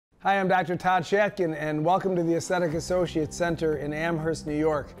Hi, I'm Dr. Todd Shatkin, and welcome to the Aesthetic Associates Center in Amherst, New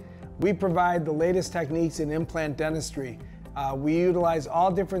York. We provide the latest techniques in implant dentistry. We utilize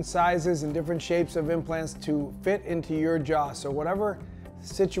all different sizes and different shapes of implants to fit into your jaw. So whatever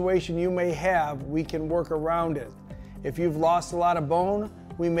situation you may have, we can work around it. If you've lost a lot of bone,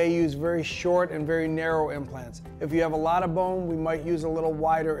 we may use very short and very narrow implants. If you have a lot of bone, we might use a little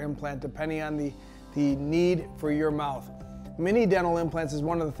wider implant depending on the need for your mouth. Mini dental implants is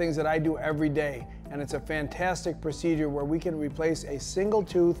one of the things that I do every day, and it's a fantastic procedure where we can replace a single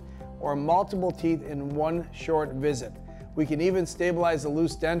tooth or multiple teeth in one short visit. We can even stabilize a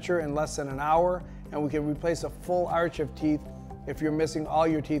loose denture in less than an hour, and we can replace a full arch of teeth if you're missing all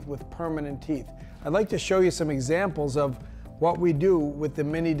your teeth with permanent teeth. I'd like to show you some examples of what we do with the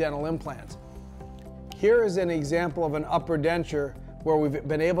mini dental implants. Here is an example of an upper denture where we've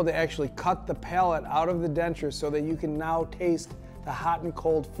been able to actually cut the palate out of the denture so that you can now taste the hot and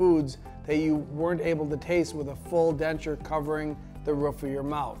cold foods that you weren't able to taste with a full denture covering the roof of your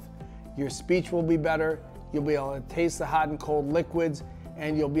mouth. Your speech will be better, you'll be able to taste the hot and cold liquids,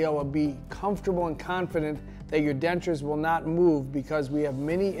 and you'll be able to be comfortable and confident that your dentures will not move because we have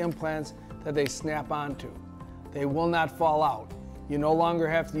mini implants that they snap onto. They will not fall out. You no longer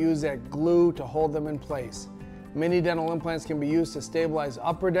have to use that glue to hold them in place. Mini dental implants can be used to stabilize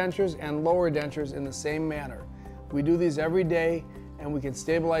upper dentures and lower dentures in the same manner. We do these every day, and we can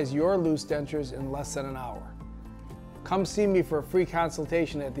stabilize your loose dentures in less than an hour. Come see me for a free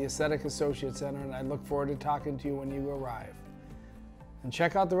consultation at the Aesthetic Associates Center, and I look forward to talking to you when you arrive. And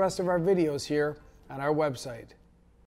check out the rest of our videos here on our website.